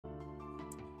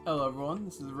Hello everyone,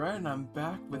 this is Red and I'm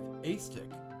back with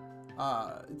A-Stick.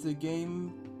 It's a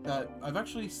game that I've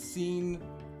actually seen,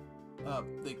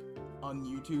 like, on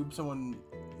YouTube, someone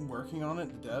working on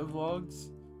it, the dev vlogs,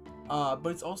 but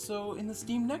it's also in the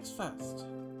Steam Next Fest.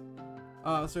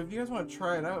 So if you guys want to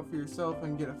try it out for yourself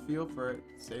and get a feel for it,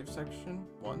 save section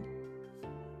 1.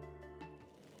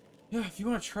 Yeah, if you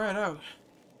want to try it out,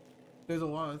 there's a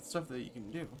lot of stuff that you can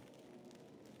do.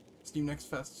 Steam Next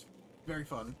Fest, very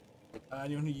fun.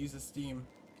 Anyone who uses Steam,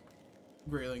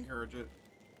 greatly encourage it.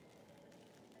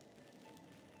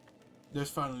 There's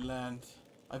finally land.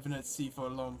 I've been at sea for a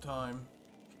long time.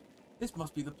 This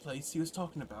must be the place he was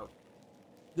talking about.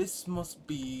 This must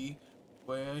be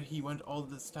where he went all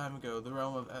this time ago, the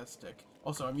realm of Aztec.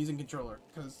 Also, I'm using controller,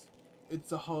 because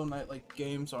it's a Hollowknight-like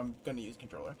game, so I'm gonna use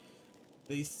controller.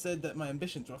 They said that my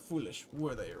ambitions were foolish,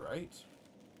 were they, right?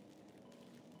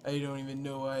 I don't even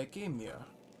know why I came here.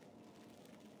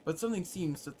 But something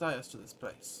seems to tie us to this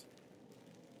place.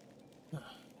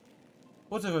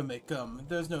 Whatever may come,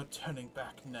 there's no turning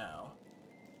back now.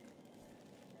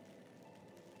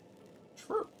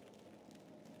 True.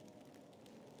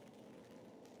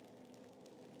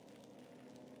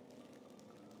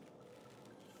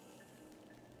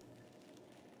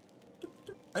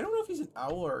 I don't know if he's an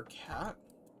owl or a cat.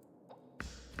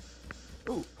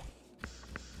 Ooh.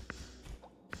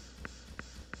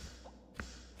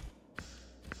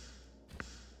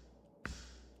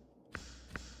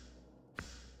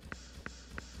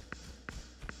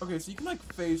 Okay, so you can like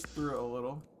phase through it a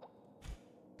little.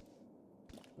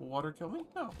 Will water kill me?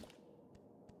 No.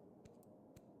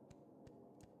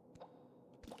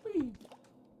 Whee.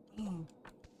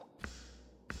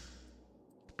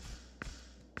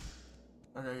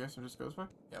 Okay, I guess it just goes by?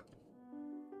 Yep.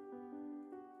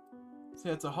 So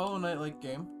yeah, it's a Hollow Knight-like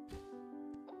game.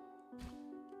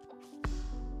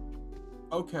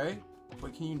 Okay.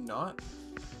 Wait, can you not?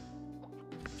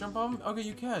 Jump on? Okay,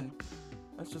 you can.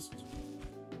 That's just...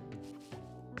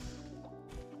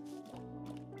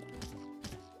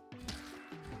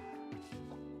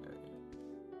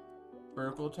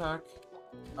 Vertical attack?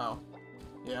 Oh.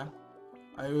 Yeah.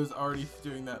 I was already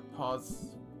doing that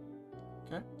pause.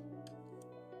 Okay.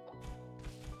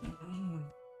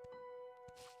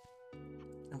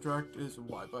 Interact is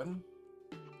Y button.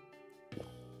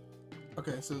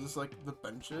 Okay, so this is like the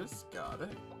benches. Got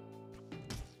it.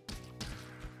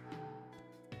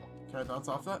 Can I bounce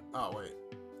off that? Oh, wait.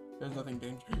 There's nothing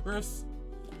dangerous.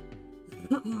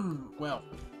 Well,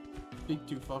 speak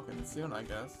too fucking soon, I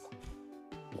guess.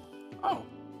 Oh!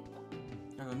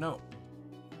 There's a note.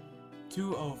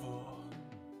 To Oval.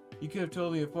 You could have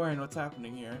told me beforehand what's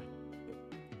happening here.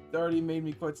 It already made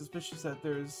me quite suspicious that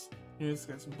there's, you know, this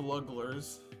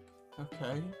blugglers.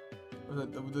 Okay.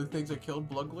 The things that killed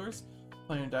blugglers?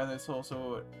 Planning to die in this hole,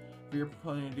 so if you're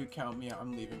planning to do, count me out.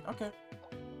 I'm leaving. Okay.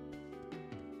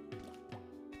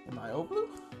 Am I Oval?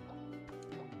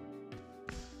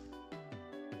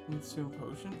 Consume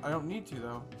potion? I don't need to,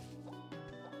 though.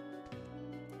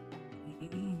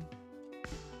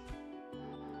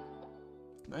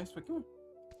 Nice, but come on.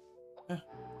 Yeah.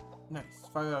 Nice.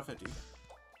 5 out of 50.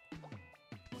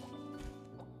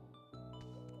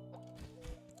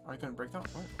 Oh, I couldn't break that?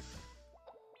 What?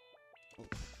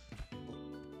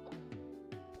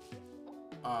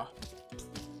 Ah.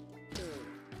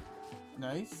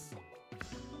 Nice.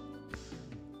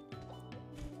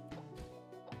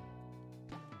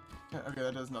 Okay,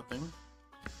 that does nothing.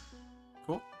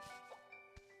 Cool.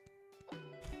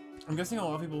 I'm guessing a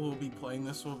lot of people who will be playing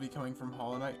this will be coming from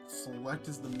Hollow Knight. Select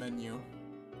is the menu.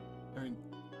 I mean,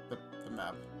 the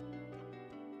map.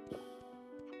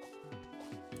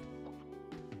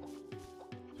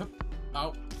 Hup.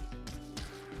 Ow.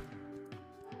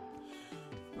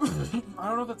 I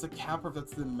don't know if that's a cap or if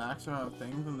that's the max amount of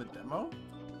things in the demo.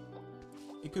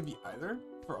 It could be either,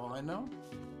 for all I know.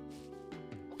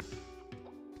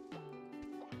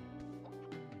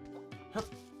 Hup.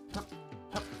 Hup.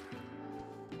 Hup.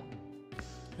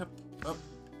 Hup. Up.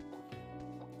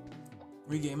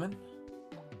 We gaming?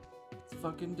 Let's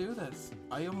fucking do this.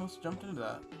 I almost jumped into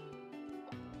that.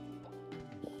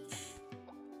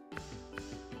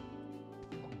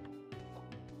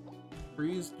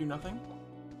 Freeze, do nothing.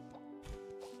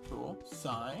 Cool.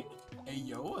 Sign?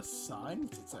 Ayo, a sign?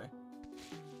 What's it say?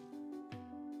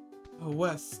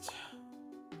 West.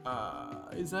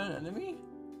 Is that an enemy?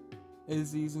 It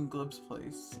is using Glib's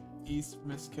place. East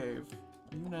Miss Cave.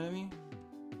 Are you an enemy?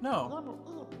 No.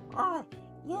 Oh,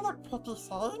 you look pretty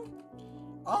sane.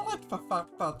 I like the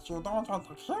fact that you don't want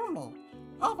to kill me.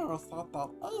 I always thought that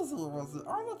Easy was the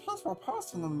only peaceful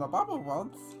person in the Bubble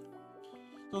Woods.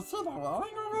 You see the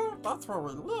railing over there? That's where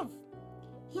we live.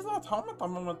 He's not home at the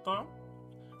moment though.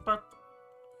 But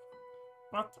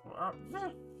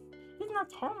he's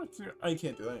not home at you. I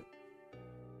can't do that.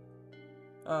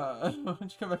 Why don't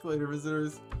you come back later,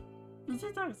 visitors?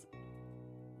 Visitors.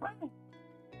 Why?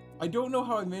 I don't know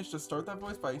how I managed to start that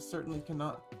voice, but I certainly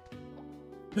cannot.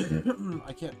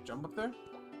 I can't jump up there?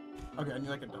 Okay, I need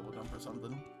like a double jump or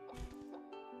something.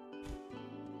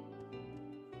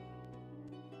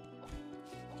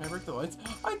 Can I break the lights?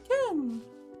 I can!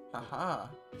 Haha.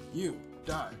 You,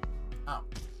 die. Ow.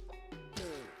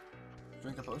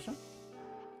 Drink a potion?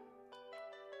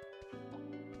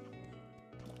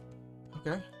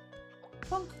 Okay.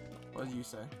 Plunk. What do you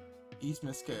say? East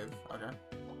Mist Cave. Okay.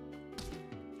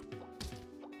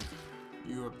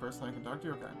 You a person I can talk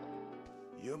to? Okay.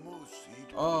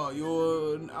 Oh,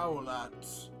 you're an owlet.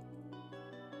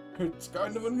 It's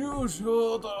kind of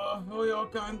unusual for your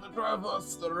kind to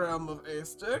traverse the realm of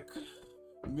Aztec.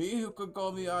 Me, who could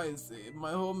call me Icy.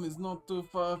 My home is not too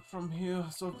far from here,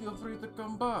 so feel free to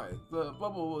come by. The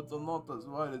bubble woods are not as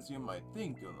wide as you might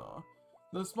think, you know.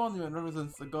 This monument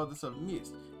represents the goddess of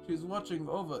mist. She's watching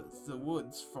over the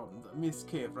woods from the mist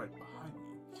cave right behind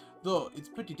me. Though, it's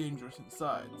pretty dangerous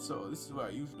inside, so this is where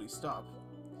I usually stop.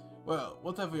 Well,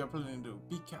 whatever you're planning to do,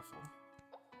 be careful.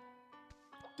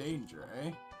 Danger,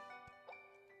 eh?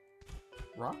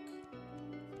 Rock?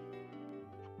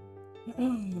 The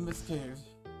mist cave.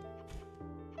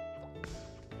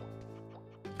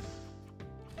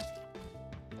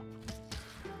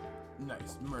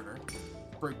 Nice, murder.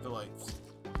 Break the lights.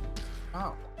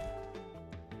 Ow.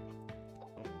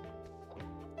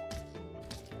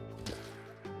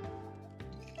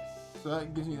 So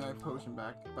that gives me that potion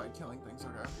back by killing things,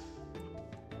 okay.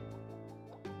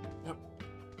 Yep.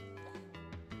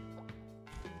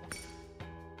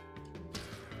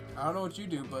 I don't know what you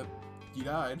do, but you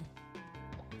died.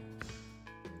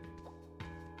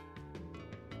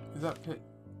 Is that pit?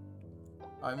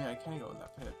 I mean, I can go in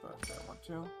that pit, but I don't want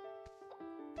to.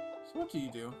 So what do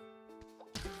you do?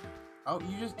 Oh,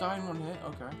 you just die in one hit?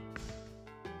 Okay.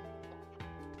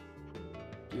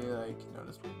 Yeah, I can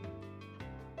notice me.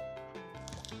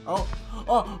 Oh!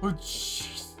 Oh! Oh,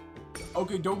 jeez!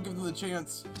 Okay, don't give them the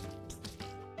chance.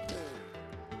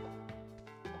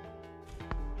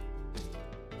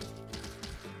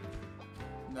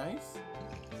 Nice.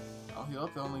 I'll heal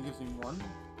up, that only gives me one.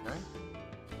 Okay.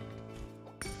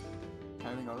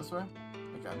 Can I go this way?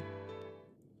 I can.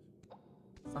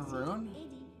 A rune?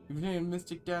 You've named a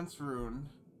Mystic Dance rune.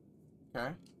 Okay.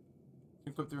 You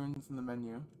can put the runes in the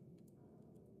menu.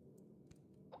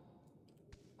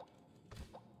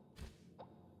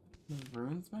 The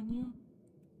runes menu?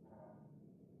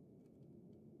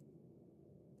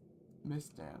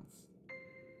 Mist Dance.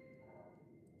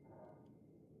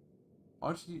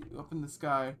 Watch you up in the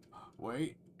sky.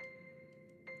 Wait.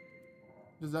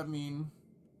 Does that mean...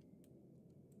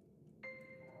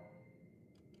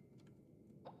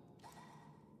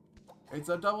 It's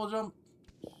a double jump.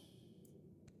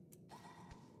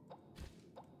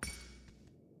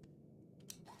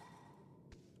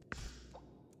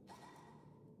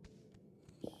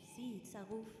 See, it's a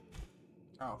roof.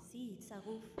 Oh. See, it's a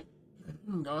roof.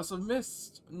 Goddess of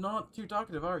Mist. Not too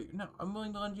talkative, are you? No, I'm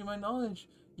willing to lend you my knowledge.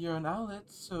 You're an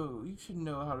owlet, so you should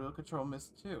know how to control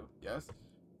mist too. Yes?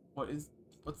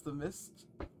 What's the mist?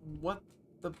 What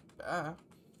the...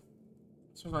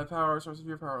 Source of my power, source of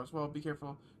your power as well. Be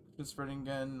careful. Just spreading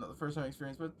again. Not the first time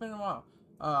experience, but it's been a while.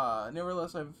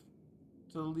 Nevertheless, I've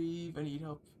to leave. I need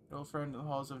help. An old friend in the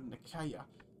halls of Nikaya.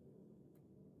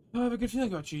 I have a good feeling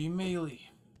about you. You may leave.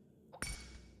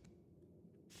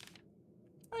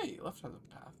 Hey, left has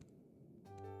a path.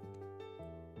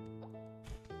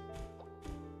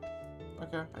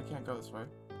 Okay, I can't go this way.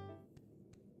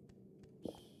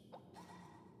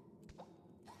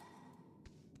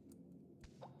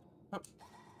 Up.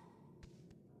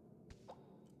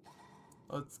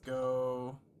 Let's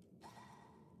go.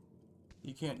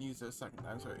 You can't use it a second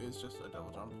time, so it is just a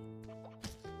double jump.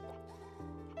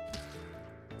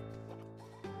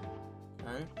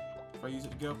 Okay. If I use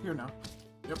it to get up here now.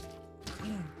 Yep.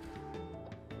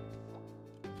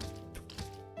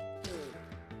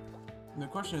 And the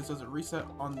question is, does it reset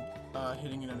on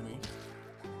hitting an enemy?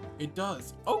 It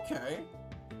does. Okay.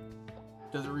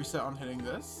 Does it reset on hitting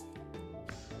this?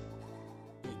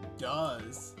 It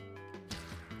does.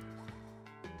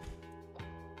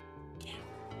 Damn.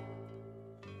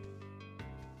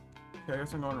 Okay, I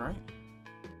guess I'm going right.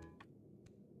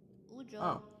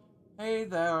 Oh. Hey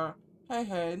there.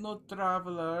 Hey, no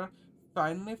traveler.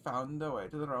 Finally found the way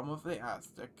to the realm of the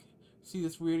Aztec. See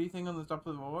this weirdy thing on the top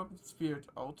of the orb? Spirit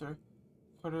altar.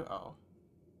 Put it. Oh.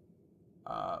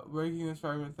 Breaking this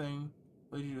fragment thing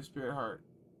leads you to Spirit Heart.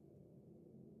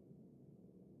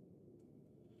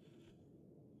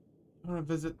 want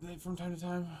to visit it from time to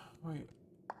time. Wait.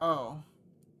 Oh.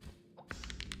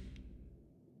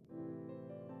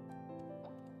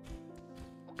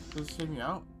 Does it take me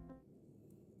out?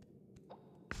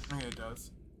 Okay, it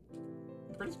does.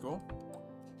 Pretty cool.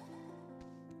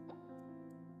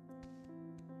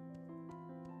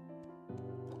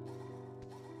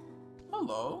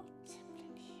 Hello?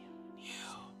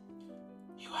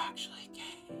 You actually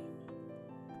came.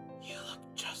 You look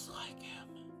just like him.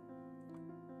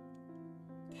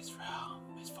 This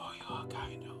realm is for your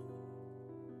kind of.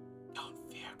 Don't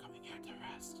fear coming here to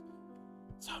rest.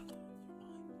 Sometimes your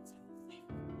mind is in the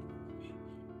safe.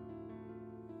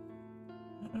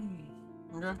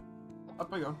 Okay,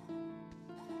 up I go.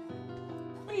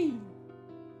 Whee!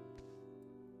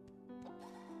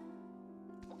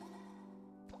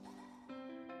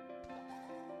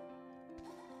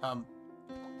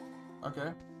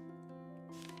 Okay.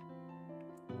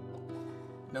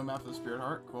 No map of the Spirit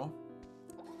Heart, cool.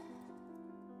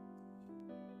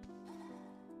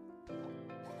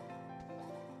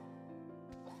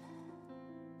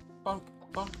 Bunk,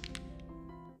 bunk.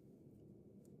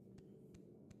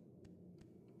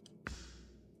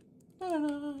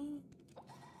 Ta-da.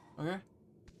 Okay.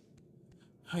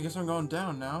 I guess I'm going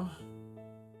down now.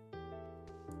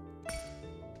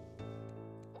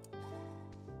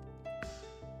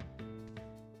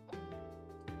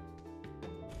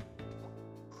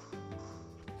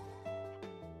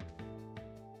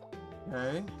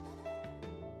 Okay.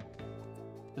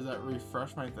 Does that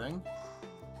refresh my thing?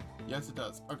 Yes, it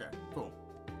does. Okay, cool.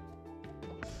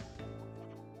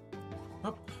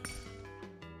 Up.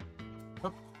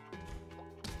 Up.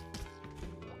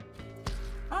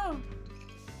 Ah!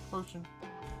 Potion.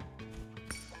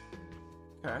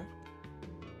 Okay.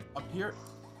 Up here.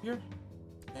 Here.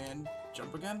 And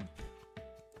jump again.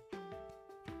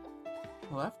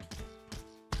 Left.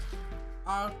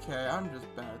 Okay, I'm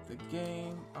just bad at the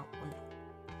game. Oh, wait.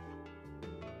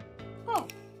 Oh.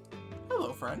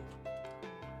 Hello, friend.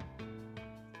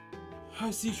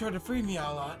 I see you tried to free me a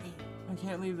lot. I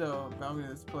can't leave the boundary of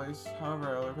this place.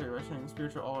 However, I love your rushing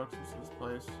spiritual all access to this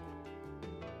place.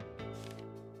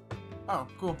 Oh,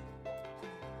 cool.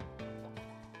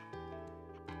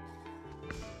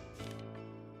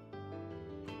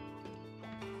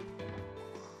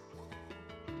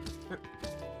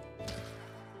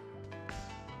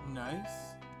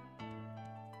 Nice.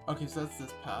 Okay, so that's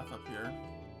this path up here.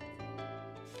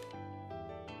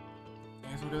 I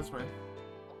guess we'll go this way.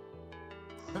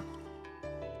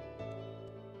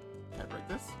 Can I break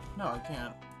this? No, I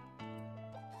can't.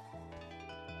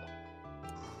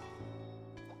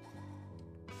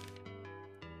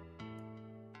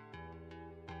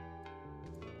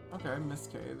 Okay,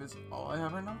 Mist Cave is all I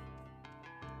have right now.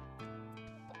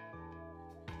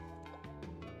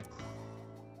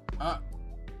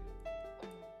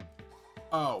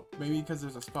 Oh, maybe because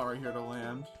there's a spot right here to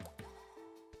land.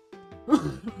 You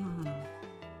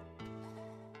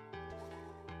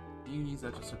can use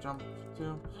that just to jump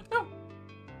too. No!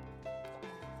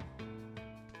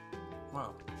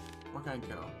 Well, where can I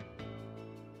go?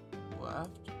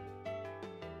 Left?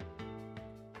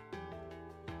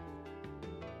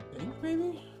 Think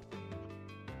maybe?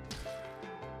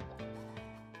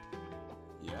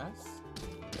 Yes?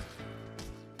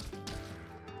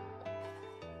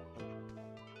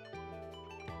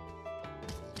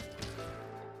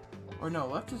 Or no,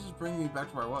 left is just bringing me back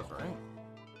to where I was, right?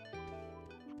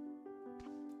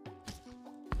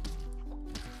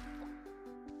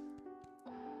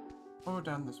 Or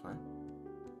down this way.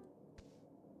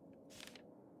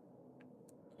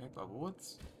 Okay,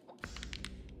 Bubblewoods.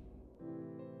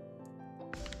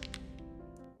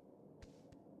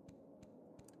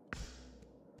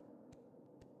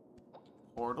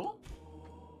 Portal?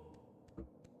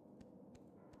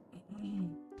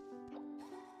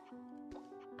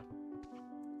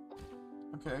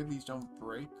 Okay, these don't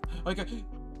break. Like I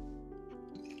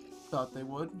thought they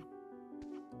would.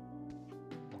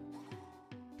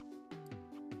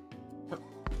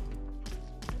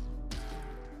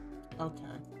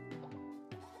 Okay.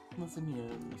 Listen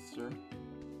here, mister.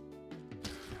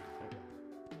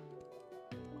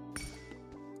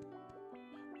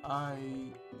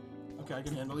 Okay, I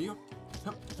can handle you.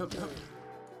 Hup, hup, hup.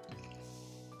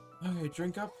 Okay,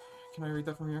 drink up. Can I read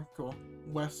that from here? Cool.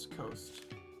 West Coast.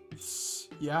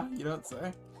 Yeah, you don't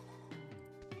say.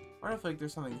 What if, like,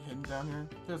 there's something hidden down here?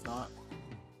 There's not.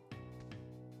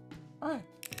 Hi.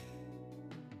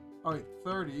 Oh, wait,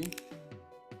 30.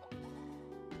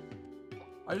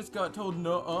 I just got told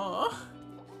no. I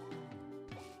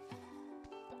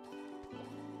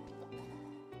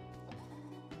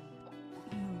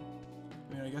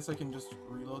mean, I guess I can just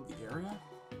reload the area.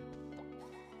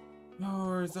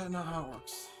 Or is that not how it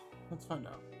works? Let's find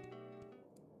out.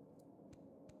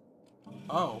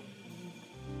 Oh.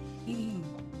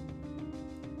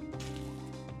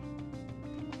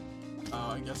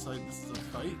 I guess this is a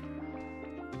fight.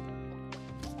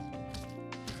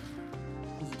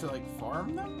 Is it to like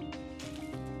farm them?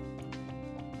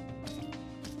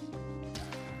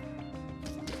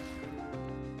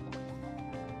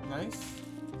 Nice.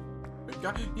 Big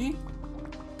guy. Eee.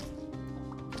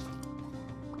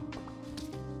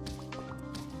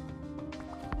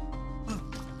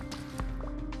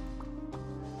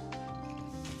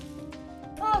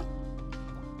 Ah!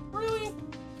 Really?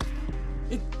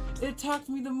 It attacked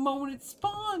me the moment it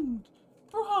spawned!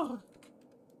 Bruh!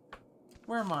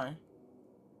 Where am I?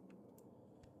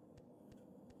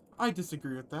 I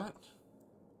disagree with that.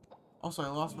 Also, I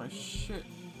lost my shit.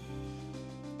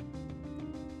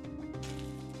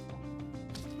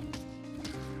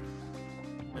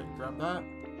 Okay, grab that.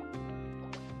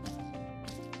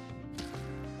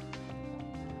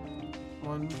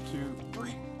 One, two,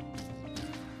 three.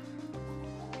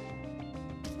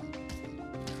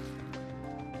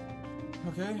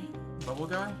 Okay, bubble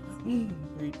guy.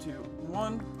 3, 2,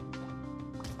 1.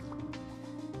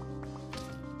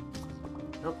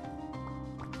 Nope.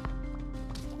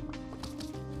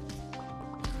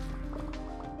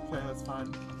 Okay, that's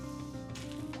fine.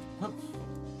 Hup.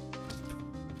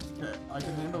 Okay, I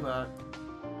can handle that.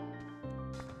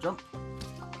 Jump.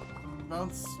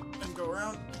 Bounce. And go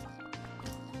around.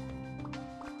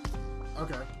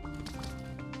 Okay.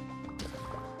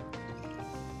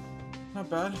 Not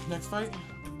bad. Next fight.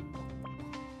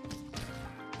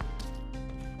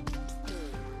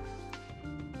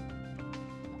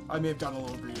 I may have gotten a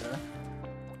little greedy there.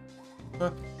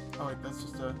 Oh wait, that's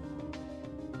just a...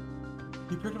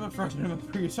 He picked up a fragment of the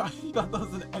breach. I thought that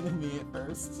was an enemy at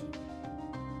first.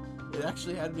 It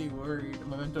actually had me worried. A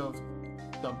memento of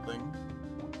something.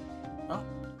 Oh,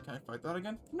 can I fight that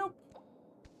again? Nope.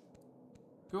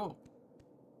 Cool.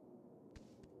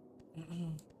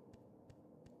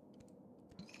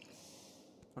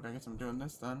 Okay, I guess I'm doing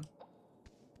this then.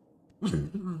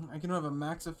 I can have a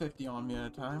max of 50 on me at a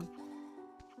time.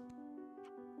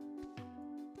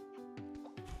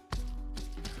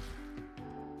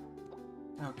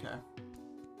 Okay.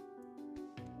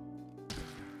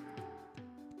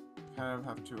 Kind of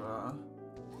have to,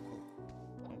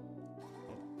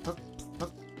 Hup,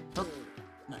 hup, hup.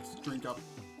 Nice, drink up.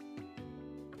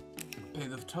 Pay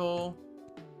the toll.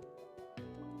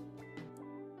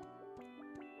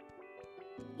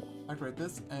 Activate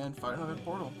this and fight another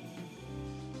portal.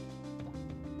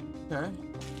 Okay.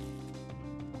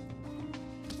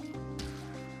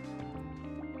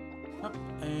 Up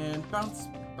and bounce,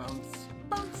 bounce,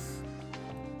 bounce.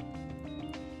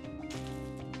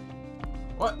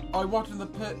 What? Oh, I walked in the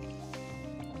pit.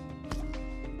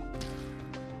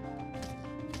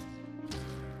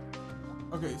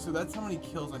 Okay, so that's how many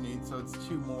kills I need, so it's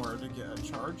 2 more to get a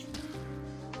charge.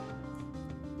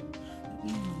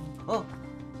 Oh!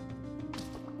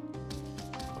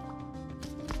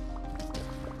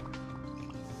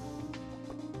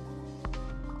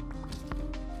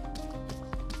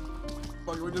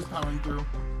 We're just powering through.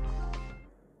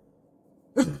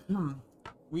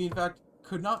 We in fact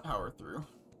could not power through.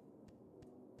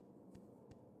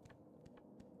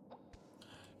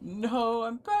 No,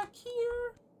 I'm back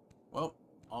here. Well,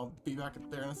 I'll be back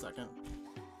there in a second.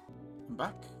 I'm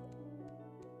back.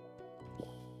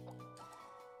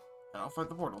 And I'll fight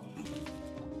the portal.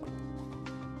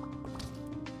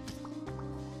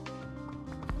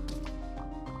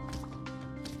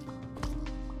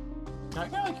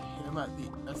 Can I like hit him at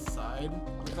the side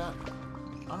like that?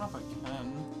 I don't know if I can.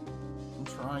 I'm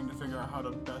trying to figure out how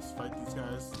to best fight these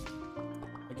guys.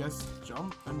 I guess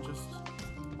jump and just...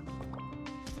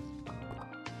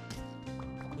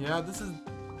 Yeah, this is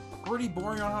pretty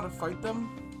boring on how to fight them.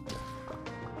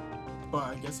 But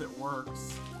I guess it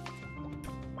works.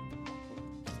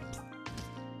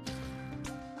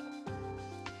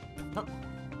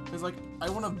 Because like, I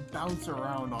want to bounce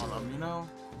around on them, you know?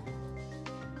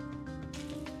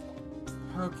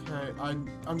 Okay,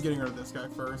 I'm getting rid of this guy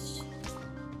first.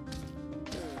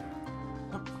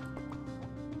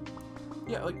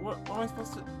 Yeah, like what am I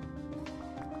supposed to?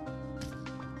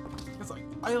 It's like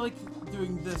I like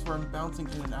doing this where I'm bouncing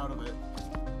in and out of it,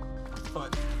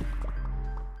 but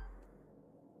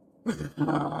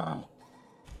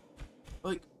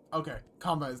like okay,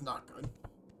 combat is not good.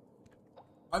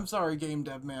 I'm sorry, game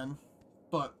dev man,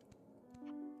 but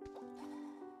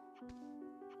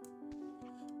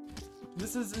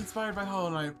this is inspired by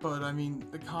Hollowknight, but I mean,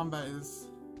 the combat is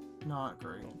not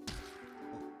great.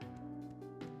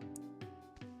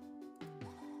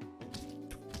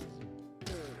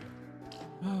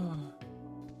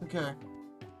 Okay.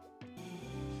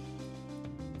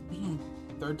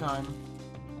 Third time.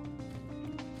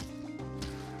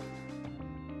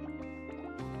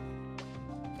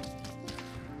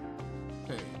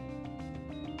 Okay.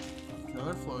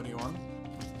 Another floaty one.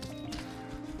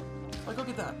 Like, look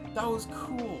at that. That was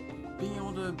cool. Being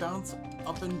able to bounce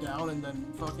up and down and then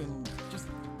fucking just...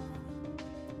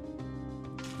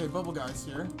 Okay, Bubble Guy's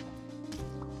here.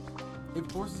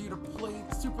 It forces you to play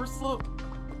super slow.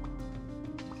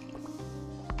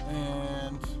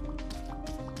 And...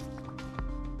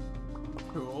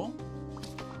 Cool.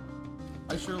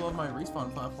 I sure love my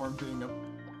respawn platform being a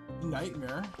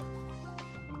nightmare.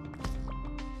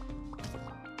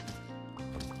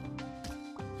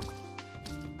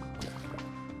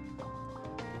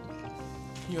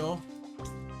 Heal.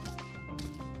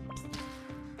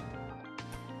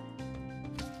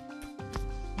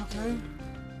 Okay.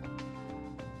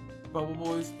 Bubble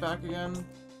Boy's back again.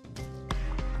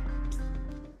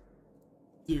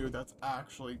 Dude, that's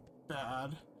actually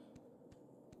bad.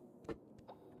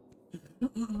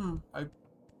 I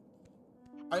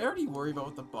already worry about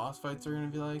what the boss fights are gonna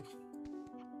be like.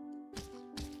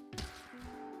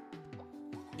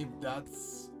 If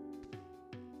that's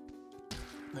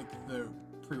like the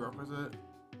prerequisite.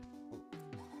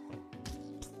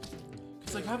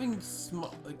 Cause like having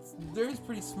there's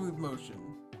pretty smooth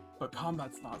motion, but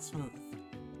combat's not smooth.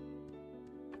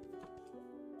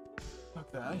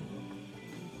 Fuck that.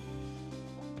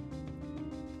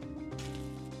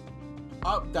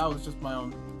 Oh, that was just my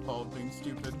own fault being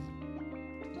stupid.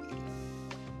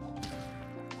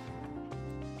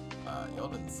 Y'all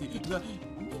didn't see that.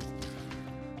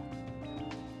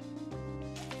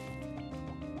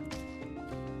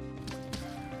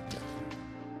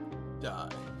 Die.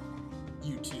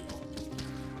 You too.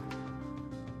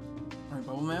 Alright,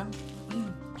 Bubble Man.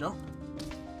 Jump.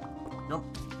 Jump.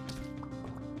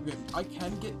 Okay, I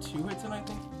can get 2 hits in, I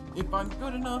think, if I'm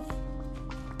good enough.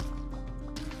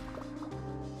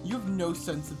 You have no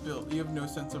sensibility. You have no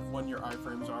sense of when your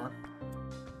iframes are.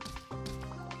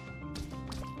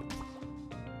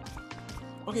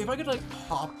 Okay, if I could like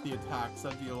pop the attacks,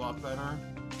 that'd be a lot better.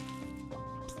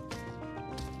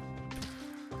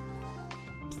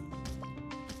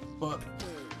 But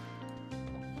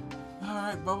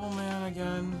alright, Bubble Man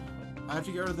again. I have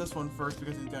to get rid of this one first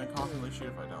because he's gonna constantly shoot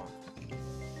if I don't.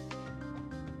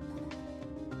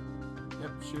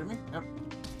 Yep, shoot at me. Yep.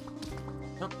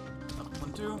 Yep.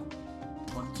 1, 2.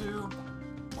 1, 2.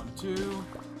 1, 2.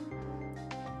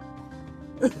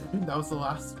 That was the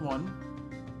last one.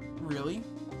 Really?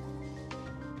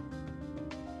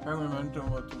 I remember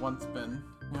what one spin.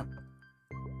 Yep.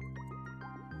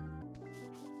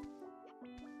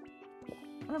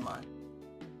 Where am I?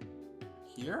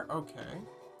 Here? Okay.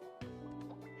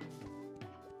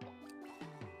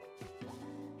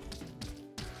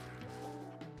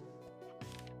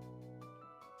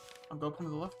 I'll go up to the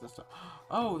left this time.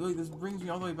 Oh, wait, this brings me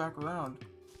all the way back around.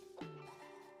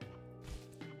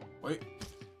 Wait.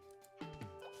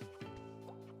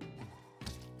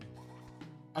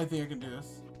 I think I can do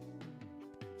this.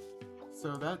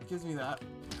 So that gives me that.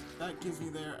 That gives me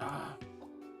there. I'm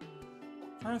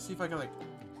trying to see if I can like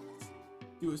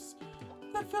do a...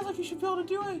 That feels like you should be able to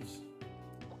do it.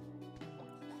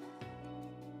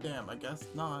 Damn, I guess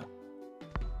not.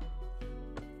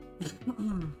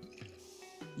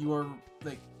 You are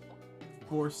like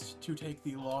forced to take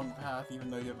the long path even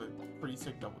though you have a pretty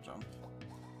sick double jump.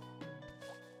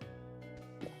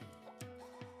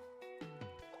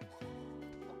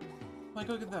 Like,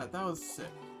 look at that. That was sick.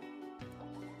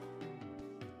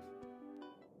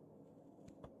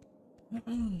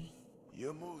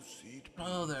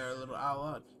 Hello there, little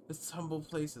outlaw. This humble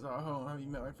place is our home. Have you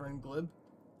met my friend Glib?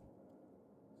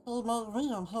 He made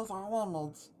me in his own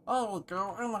image. There we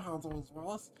go, I know how to his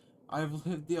voice. I've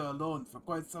lived here alone for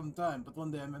quite some time, but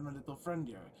one day I met my little friend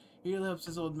here. He really helps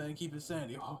this old man keep his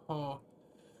sanity. Ho ho.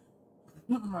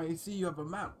 I see you have a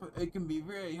map, but it can be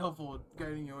very helpful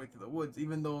guiding your way to the woods,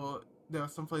 even though there are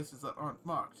some places that aren't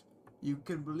marked. You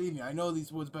can believe me, I know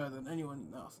these woods better than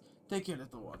anyone else. Take care,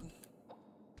 little one.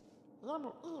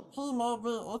 He made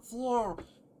me, it's you.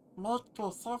 Make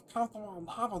yourself comfortable and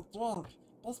have a drink.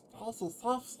 This place is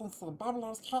safe since the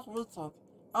bubblers can't reach it.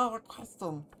 I have a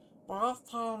question. The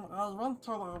last time I went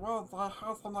to the woods, I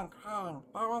heard someone crying.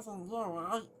 That wasn't you,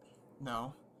 right?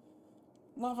 No.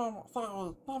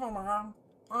 Sorry, never mind.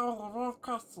 That was a real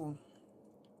question.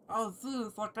 Oh,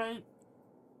 geez, okay.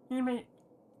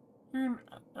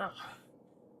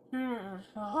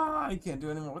 I can't do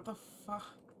anymore. What the fuck?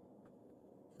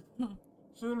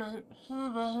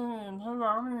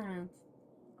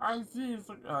 I see. It's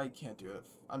like, I can't do it.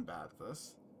 I'm bad at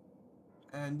this.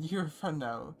 And you're a friend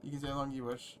now. You can stay how long you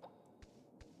wish.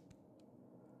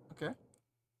 Okay.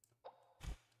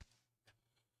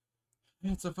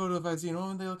 It's a photo of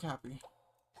Izino and they look happy.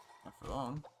 Not for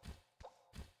long.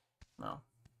 No.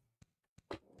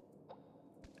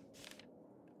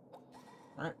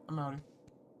 Alright, I'm outie.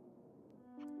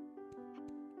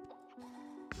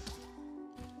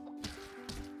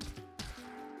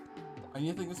 I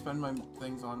need to spend my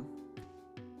things on.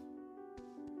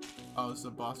 Oh, this is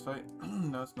a boss fight?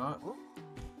 No, it's not.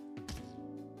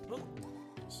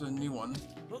 It's a new one.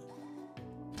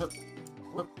 Hup,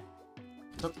 hup,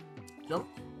 hup, jump,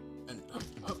 and hup,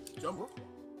 hup, jump.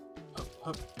 Hup,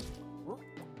 hup.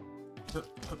 Hup,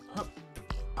 hup, hup.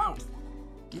 Ow!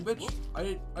 You bitch!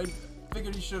 I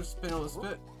figured you should have been able to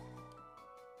spit.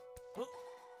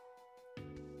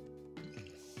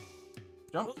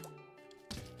 Jump.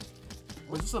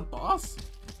 Was this a boss?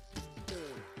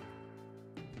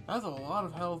 That's a lot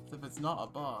of health if it's not a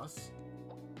boss.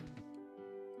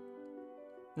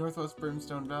 Northwest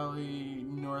Brimstone Valley,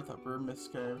 North Upper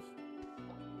Mist Cave.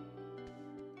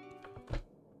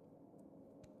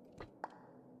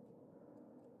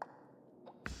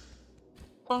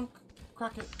 Bunk!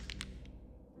 Crack it!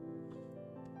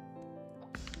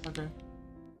 Okay.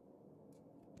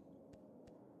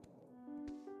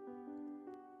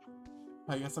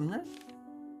 I guess I'm here?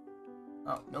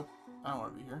 Oh, nope. I don't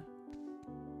want to be here.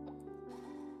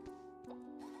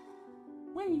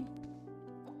 Whee!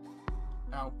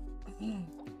 Ow.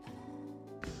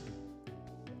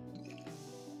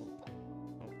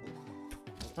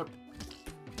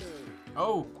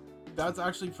 Oh! That's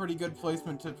actually pretty good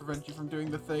placement to prevent you from doing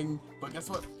the thing, but guess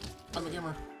what? I'm a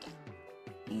gamer.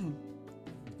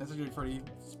 That's actually pretty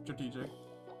strategic.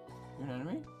 You're an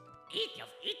enemy?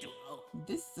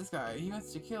 This guy, he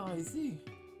wants to kill IZ.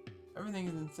 Everything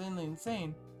is insanely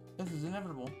insane. This is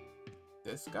inevitable.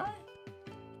 This guy?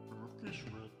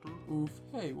 Oof.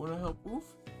 Hey, wanna help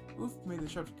Oof? Oof made the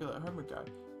shot to kill that hermit guy.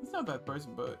 He's not a bad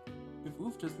person, but if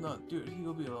Oof does not do it, he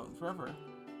will be alone forever.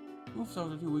 Oof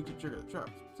sounds like too weak to trigger the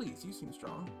traps. Please, you seem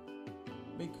strong.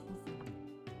 Make Oof.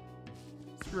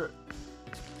 Screw it.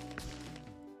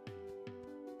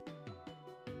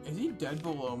 Is he dead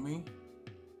below me?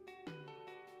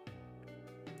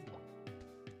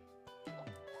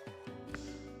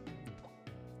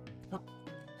 Hup.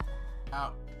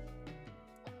 Ow.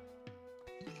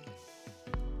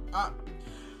 Ah!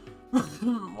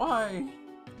 Why?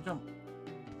 Jump.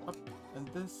 Up. And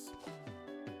this.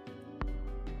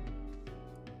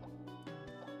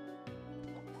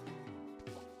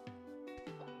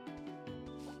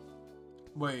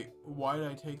 Wait, why did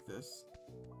I take this?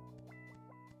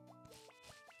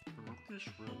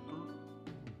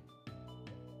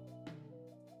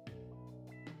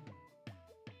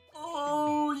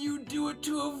 Oh, you do it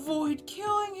to avoid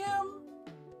killing him?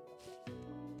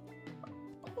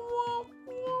 Womp,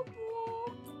 womp,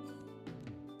 womp.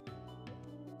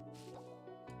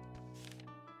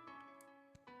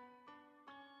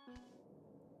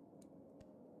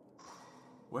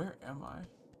 Where am I?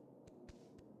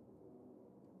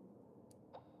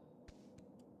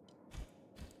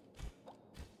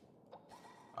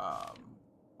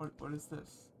 What is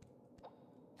this?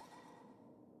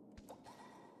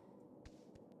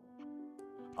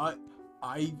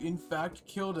 I in fact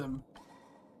killed him.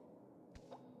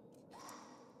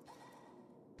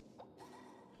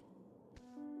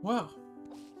 Well.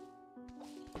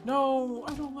 No,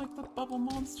 I don't like the bubble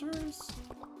monsters.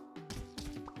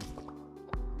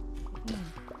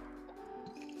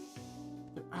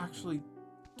 They're actually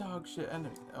dog shit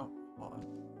enemies. Oh, hold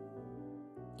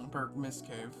on. Berg Mist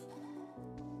Cave.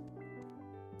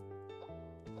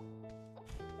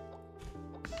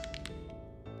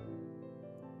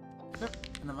 Yep,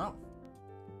 and I'm out.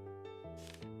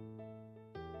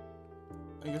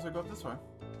 I guess I go up this way.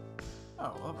 Oh,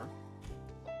 whatever.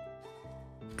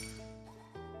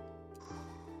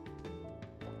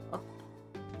 Up,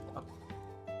 up,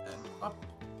 and up.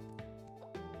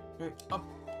 Okay, up,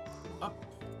 up.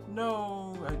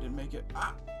 No, I didn't make it.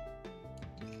 Ah!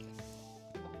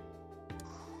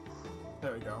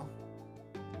 There we go.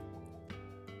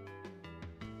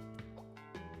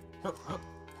 Hup, hup.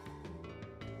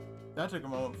 That took a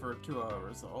moment for a 2-hour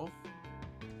resolve.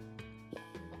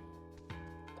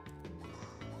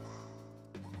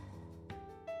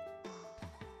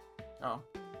 Oh.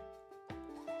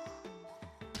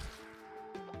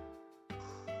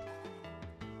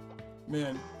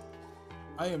 Man,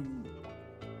 I am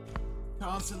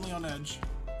constantly on edge.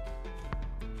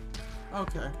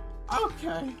 Okay.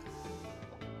 Okay!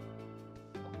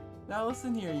 Now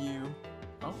listen here, you.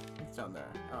 Oh, it's down there.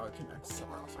 Oh, it connects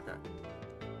somewhere else. Okay.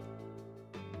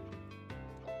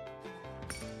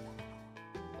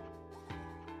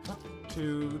 1,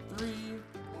 2, 3.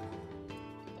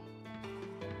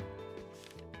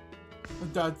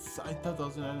 That's. I thought that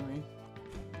was an enemy.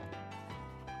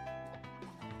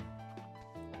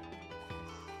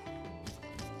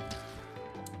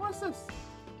 What is this?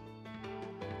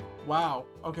 Wow.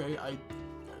 Okay, I'm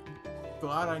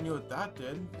glad I knew what that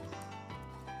did.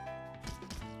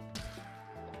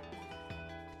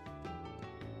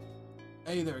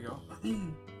 Hey, there we go.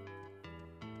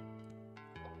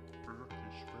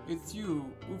 It's you.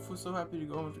 Oof was so happy to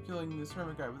go after killing this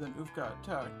hermit guy, but then Oof got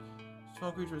attacked.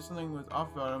 Small creature, something was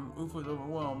off about him. Oof was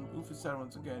overwhelmed. Oof is sad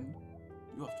once again.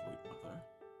 You have to wait, mother.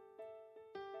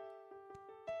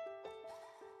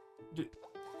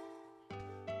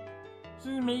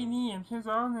 She made me and his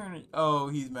army. Oh,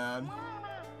 he's mad.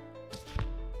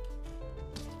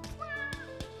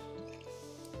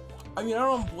 I mean, I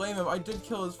don't blame him. I did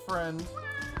kill his friend.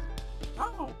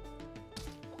 Ow!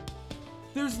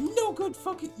 There's no good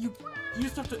fucking. You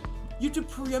just have to. You have to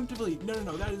preemptively. No.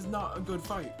 That is not a good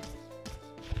fight.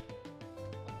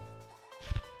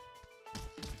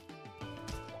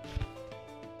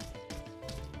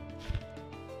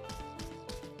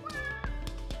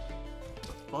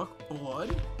 Fuck,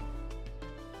 blood?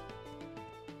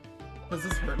 Does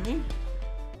this hurt me?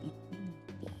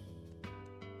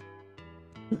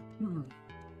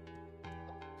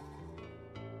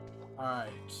 Alright.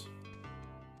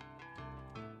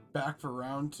 Back for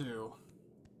round 2.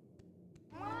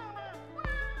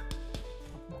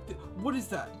 What is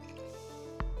that?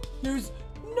 There's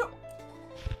no...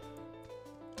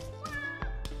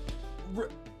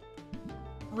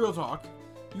 Real talk.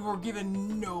 You were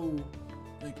given no...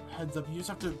 like, heads up. You just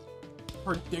have to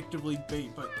predictably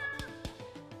bait, but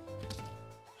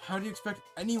how do you expect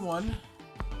anyone?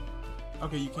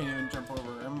 Okay, you can't even jump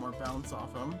over him or bounce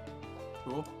off him.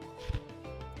 Cool.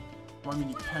 Well, I mean,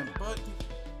 you can, but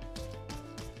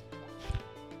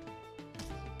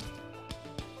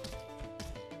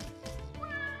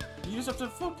you just have to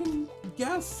fucking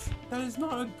guess. That is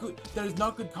not a good. That is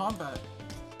not good combat.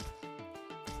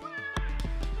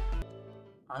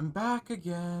 I'm back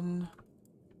again.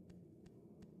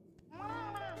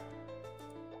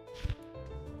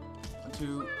 1,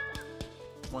 2,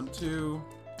 1, 2,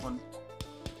 1,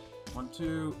 1,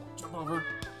 2, jump over.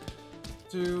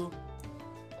 2,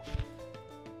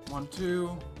 1,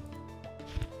 2,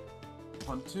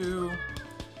 1, 2,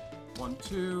 1,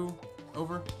 2,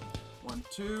 over. 1,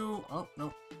 2, oh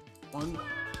no. 1,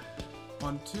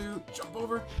 1, 2, jump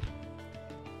over.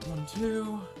 1,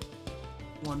 2,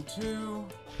 1, 2,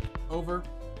 over.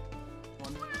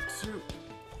 1, 2.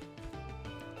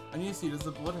 I need to see, does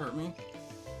the blood hurt me?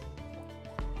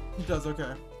 It does,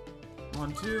 okay.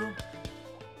 1, 2,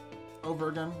 over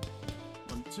again.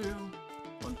 1, 2,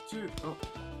 1, 2, oh,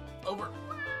 over.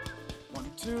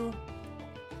 1, 2,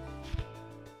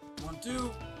 1,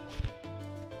 2,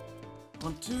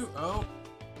 1, 2, oh,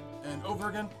 and over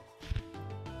again.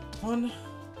 1,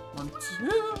 1,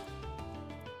 2,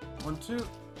 1, 2,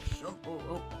 jump,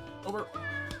 oh, over.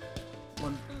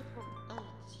 1.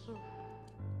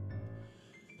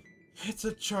 It's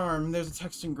a charm. There's a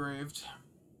text engraved.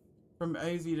 From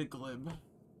AZ to Glib.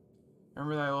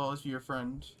 Remember that I will always be your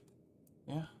friend.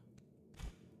 Yeah?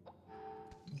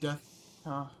 Death.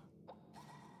 Huh.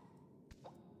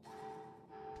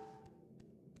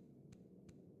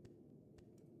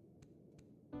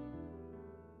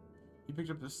 You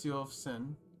picked up the seal of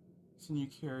sin. Sin you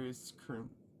carry is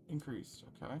increased.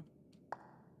 Okay.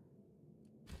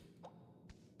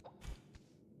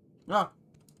 Ah!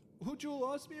 Would you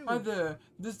lost me? Hi there.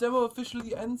 This demo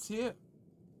officially ends here.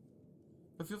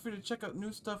 But feel free to check out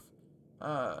new stuff.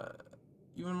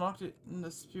 You unlocked it in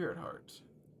the Spirit Heart.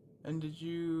 And did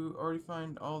you already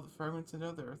find all the fragments in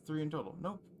there? There are 3 in total.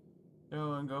 Nope.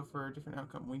 No, and go for a different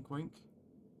outcome. Wink, wink.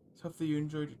 So hopefully you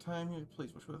enjoyed your time here.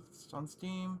 Please wish us on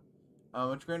Steam.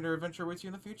 Much grander adventure awaits you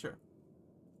in the future.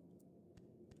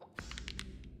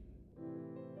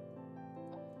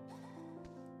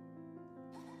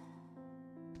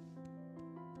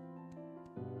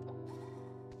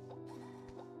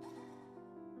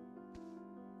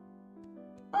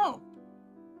 Oh!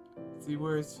 See,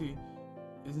 where is he?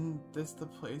 Isn't this the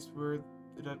place where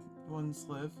the dead ones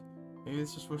live? Maybe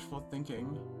it's just wishful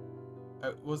thinking.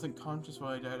 I wasn't conscious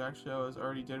when I died. Actually, I was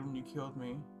already dead when you killed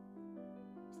me.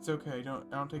 It's okay. I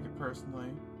don't take it personally.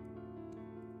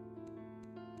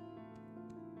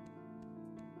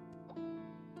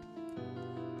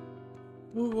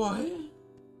 What?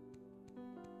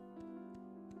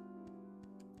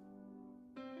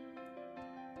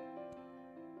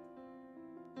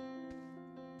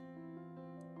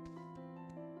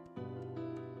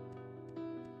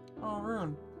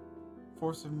 rune.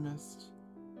 Force of Mist.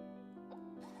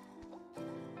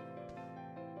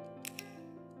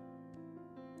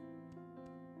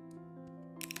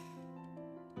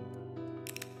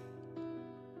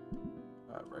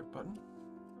 Right button.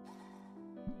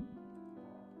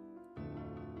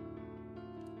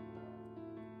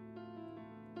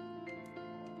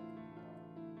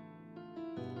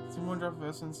 Consume 1 drop of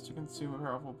essence to consume a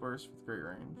powerful burst with great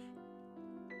range.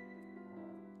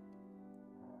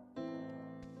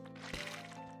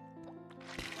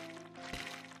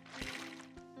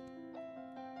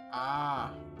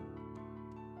 Ah.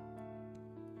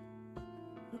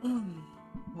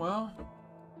 Well.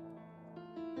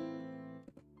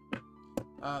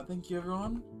 Thank you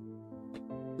everyone.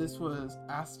 This was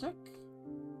Aztec.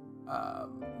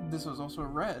 This was also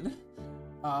Red.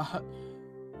 I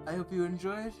hope you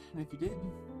enjoyed, and if you did,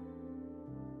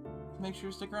 make sure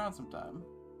to stick around sometime.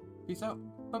 Peace out.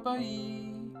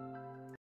 Bye-bye.